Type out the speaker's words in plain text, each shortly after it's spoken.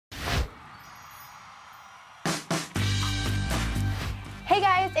Hey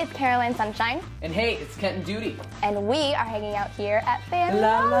guys, it's Caroline Sunshine. And hey, it's Kenton Duty. And we are hanging out here at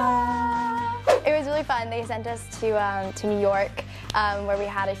Fanlala. It was really fun. They sent us to New York where we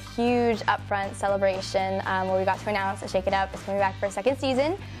had a huge upfront celebration where we got to announce that Shake It Up is coming back for a second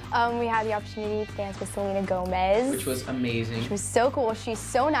season. We had the opportunity to dance with Selena Gomez. Which was amazing. Which was so cool. She's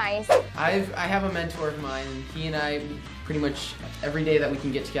so nice. I have a mentor of mine, and he and I pretty much every day that we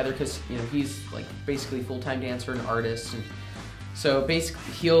can get together, because he's like basically full-time dancer and artist, and so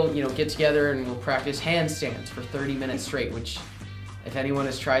basically he'll get together and we'll practice handstands for 30 minutes straight, which if anyone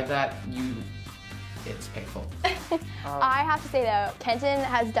has tried that, it's painful. I have to say though, Kenton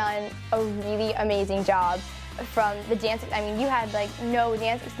has done a really amazing job from the dance. I mean, you had like no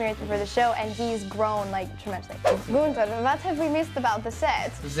dance experience before the show, and he's grown like tremendously. Gunther, what have we missed about the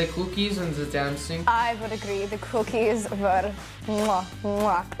set? The cookies and the dancing. I would agree. The cookies were mwah,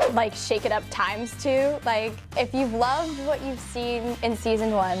 mwah. Like Shake It Up ×2. Like if you've loved what you've seen in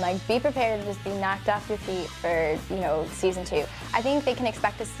season 1, like be prepared to just be knocked off your feet for season 2. I think they can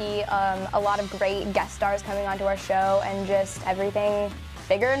expect to see a lot of great guest stars coming onto our show, and just everything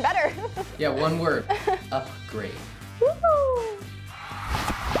bigger and better. Yeah, one word. Upgrade. Woo-hoo.